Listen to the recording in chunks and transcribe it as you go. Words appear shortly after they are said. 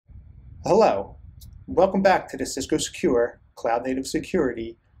Hello, welcome back to the Cisco Secure Cloud Native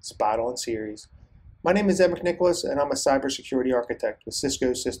Security Spot On series. My name is Ed McNicholas and I'm a cybersecurity architect with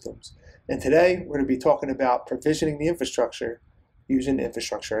Cisco Systems. And today we're going to be talking about provisioning the infrastructure using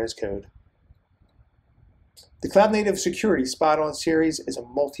infrastructure as code. The Cloud Native Security Spot On series is a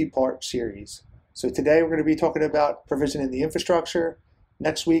multi-part series. So today we're going to be talking about provisioning the infrastructure,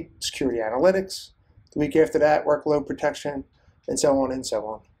 next week security analytics, the week after that workload protection, and so on and so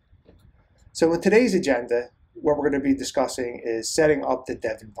on. So in today's agenda, what we're going to be discussing is setting up the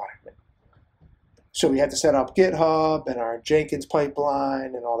dev environment. So we have to set up Github and our Jenkins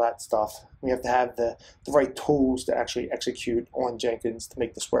pipeline and all that stuff. We have to have the right tools to actually execute on Jenkins to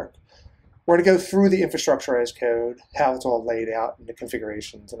make this work. We're going to go through the infrastructure as code, how it's all laid out, and the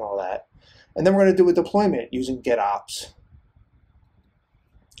configurations and all that. And then we're going to do a deployment using GitOps.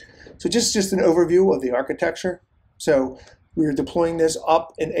 So just an overview of the architecture. So we're deploying this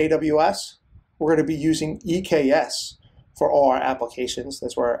up in AWS. We're going to be using EKS for all our applications.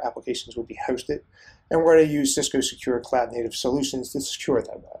 That's where our applications will be hosted. And we're going to use Cisco Secure Cloud Native Solutions to secure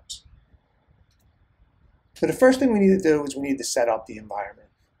them apps. So the first thing we need to do is we need to set up the environment.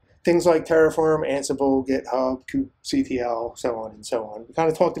 Things like Terraform, Ansible, GitHub, kubectl, so on and so on. We kind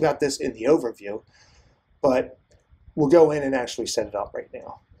of talked about this in the overview, but we'll go in and actually set it up right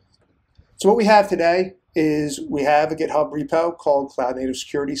now. So what we have today is we have a GitHub repo called Cloud Native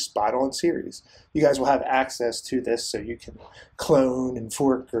Security Spot On Series. You guys will have access to this so you can clone and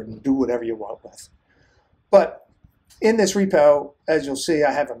fork or do whatever you want with. But in this repo, as you'll see,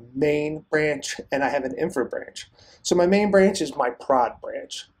 I have a main branch and I have an infra branch. So my main branch is my prod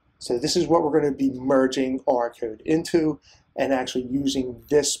branch. So this is what we're going to be merging our code into and actually using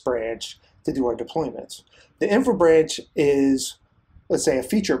this branch to do our deployments. The infra branch is, let's say, a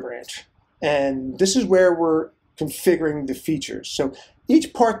feature branch. And this is where we're configuring the features. So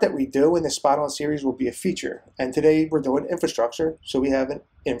each part that we do in the Spot On series will be a feature. And today we're doing infrastructure, so we have an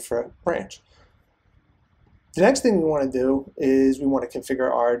infra branch. The next thing we want to do is we want to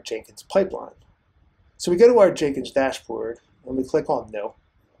configure our Jenkins pipeline. So we go to our Jenkins dashboard and we click on New.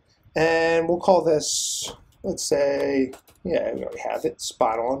 And we'll call this, let's say, yeah, we already have it,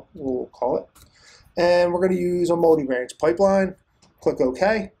 Spot On, we'll call it. And we're going to use a multi-branch pipeline. Click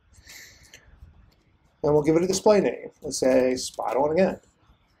OK. And we'll give it a display name. Let's say Spot On again.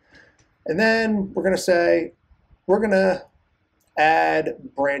 And then we're going to say we're going to add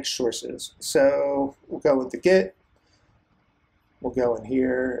branch sources. So we'll go into Git. We'll go in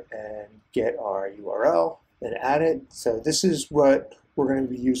here and get our URL and add it. So this is what we're going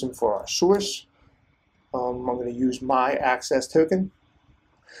to be using for our source. I'm going to use my access token.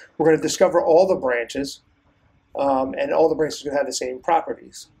 We're going to discover all the branches, and all the branches are going to have the same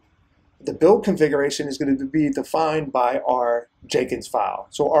properties. The build configuration is going to be defined by our Jenkins file.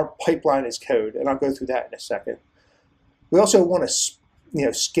 So our pipeline is code, and I'll go through that in a second. We also want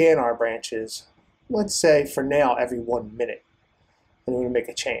to scan our branches, let's say for now every 1 minute, and we're going to make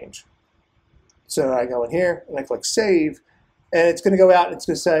a change. So I go in here and I click save, and it's going to go out and it's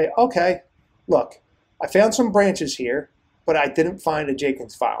going to say, okay, look, I found some branches here, but I didn't find a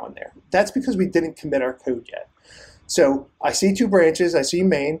Jenkins file in there. That's because we didn't commit our code yet. So I see two branches, I see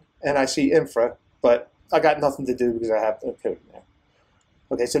main, and I see infra, but I got nothing to do because I have no code in there.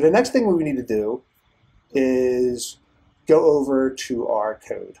 Okay, so the next thing we need to do is go over to our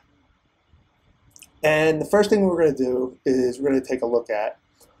code. And the first thing we're going to do is we're going to take a look at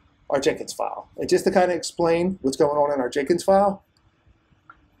our Jenkins file. And just to kind of explain what's going on in our Jenkins file,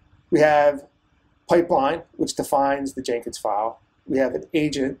 we have pipeline, which defines the Jenkins file. We have an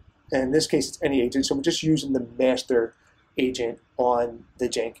agent, and in this case it's any agent, so we're just using the master agent on the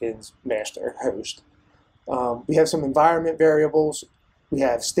Jenkins master host. We have some environment variables, we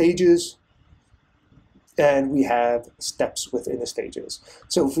have stages, and we have steps within the stages.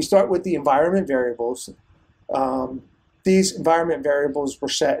 So if we start with the environment variables, these environment variables were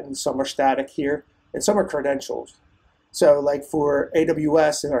set, and some are static here, and some are credentials. So like for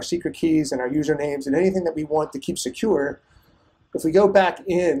AWS and our secret keys and our usernames and anything that we want to keep secure, if we go back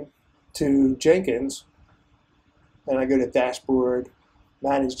in to Jenkins, and I go to dashboard,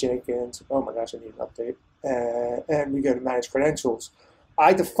 manage Jenkins, oh my gosh, I need an update, and we go to manage credentials,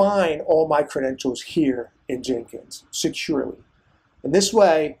 I define all my credentials here in Jenkins securely. And this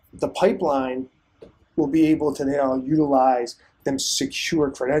way, the pipeline will be able to now utilize them secure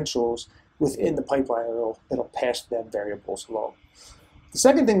credentials within the pipeline. It'll pass them variables along. The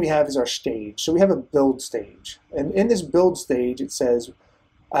second thing we have is our stage. So we have a build stage. And in this build stage, it says,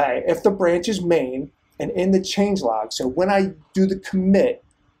 if the branch is main, and in the changelog, so when I do the commit,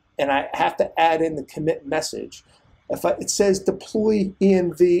 and I have to add in the commit message, If it says deploy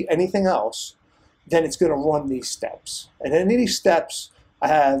env anything else, then it's going to run these steps. And in these steps, I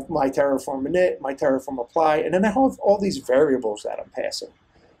have my Terraform init, my Terraform apply, and then I have all these variables that I'm passing,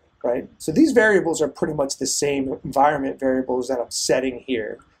 right? So these variables are pretty much the same environment variables that I'm setting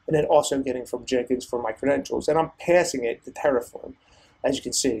here, and then also getting from Jenkins for my credentials, and I'm passing it to Terraform, as you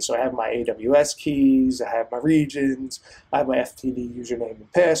can see. So I have my AWS keys, I have my regions, I have my FTD username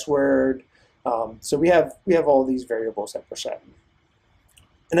and password. So we have all these variables that we're setting.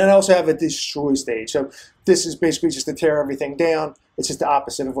 And then I also have a destroy stage. So this is basically just to tear everything down. It's just the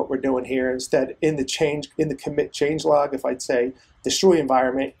opposite of what we're doing here. Instead, in the commit change log, if I'd say destroy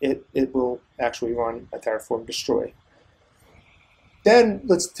environment, it will actually run a Terraform destroy. Then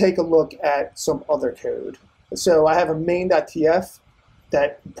let's take a look at some other code. So I have a main.tf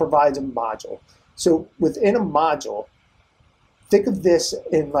that provides a module. So within a module, think of this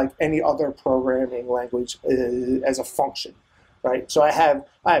in like any other programming language as a function. Right, so I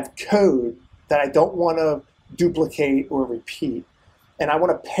have code that I don't want to duplicate or repeat, and I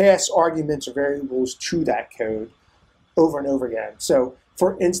want to pass arguments or variables to that code over and over again. So,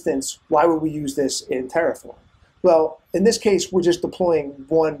 for instance, why would we use this in Terraform? Well, in this case, we're just deploying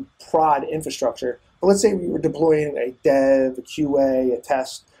one prod infrastructure. But let's say we were deploying a dev, a QA, a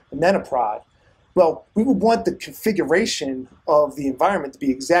test, and then a prod. Well, we would want the configuration of the environment to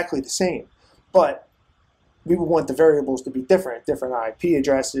be exactly the same, but we would want the variables to be different IP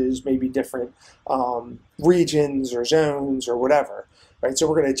addresses, maybe different regions or zones or whatever, right? So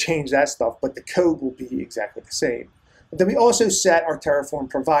we're going to change that stuff, but the code will be exactly the same. And then we also set our Terraform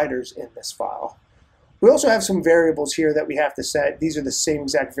providers in this file. We also have some variables here that we have to set. These are the same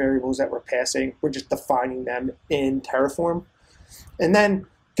exact variables that we're passing. We're just defining them in Terraform. And then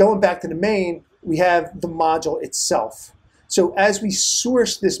going back to the main, we have the module itself. So as we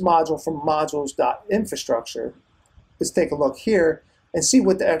source this module from modules.infrastructure, let's take a look here and see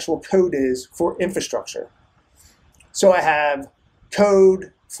what the actual code is for infrastructure. So I have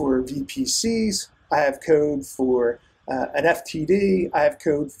code for VPCs, I have code for an FTD, I have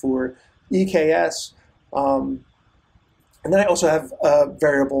code for EKS, and then I also have a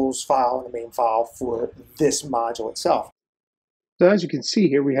variables file and a main file for this module itself. So as you can see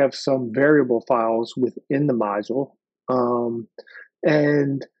here, we have some variable files within the module.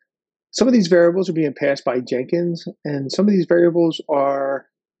 And some of these variables are being passed by Jenkins, and some of these variables are,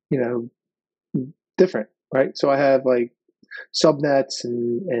 different, right? So I have like subnets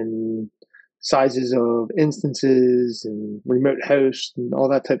and sizes of instances and remote hosts and all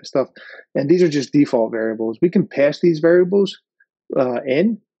that type of stuff. And these are just default variables. We can pass these variables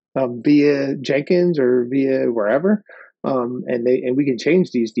in via Jenkins or via wherever. And we can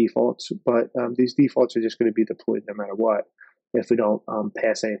change these defaults, but these defaults are just going to be deployed no matter what if we don't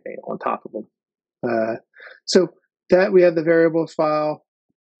pass anything on top of them. So that we have the variables file,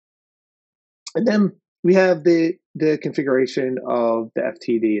 and then we have the configuration of the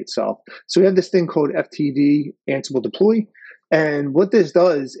FTD itself. So we have this thing called FTD Ansible deploy, and what this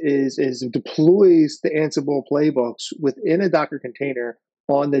does is it deploys the Ansible playbooks within a Docker container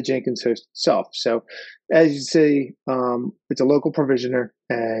on the Jenkins host itself. So as you see, it's a local provisioner,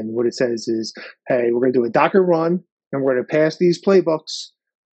 and what it says is, hey, we're going to do a Docker run, and we're going to pass these playbooks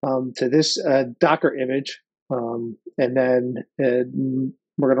to this Docker image, and then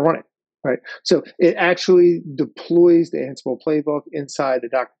we're going to run it, right? So it actually deploys the Ansible playbook inside the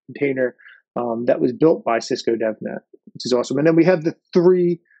Docker container that was built by Cisco DevNet, which is awesome. And then we have the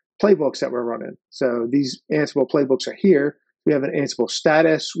 3 playbooks that we're running. So these Ansible playbooks are here. We have an Ansible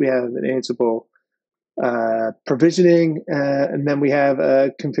status, we have an Ansible provisioning, and then we have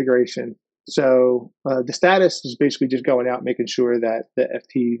a configuration. So the status is basically just going out, making sure that the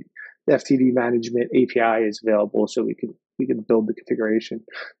FTD management API is available, so we can build the configuration.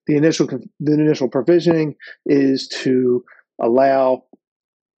 The initial provisioning is to allow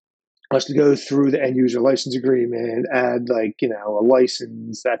us to go through the end user license agreement, add a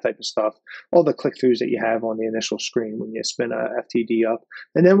license, that type of stuff, all the click-throughs that you have on the initial screen when you spin a FTD up.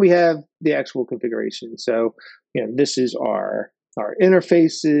 And then we have the actual configuration. So, this is our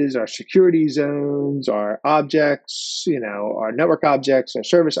interfaces, our security zones, our objects, our network objects, our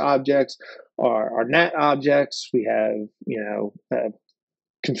service objects, our NAT objects. We have,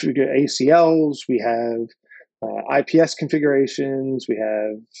 configure ACLs, we have IPS configurations, we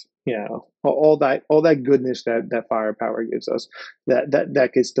have all that goodness that firepower gives us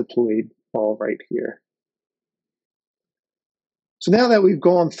that gets deployed all right here. So now that we've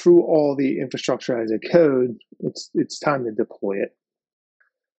gone through all the infrastructure as a code, it's time to deploy it.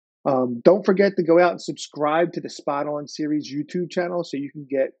 Don't forget to go out and subscribe to the Spot On Series YouTube channel so you can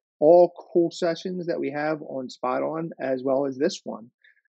get all cool sessions that we have on Spot On, as well as this one.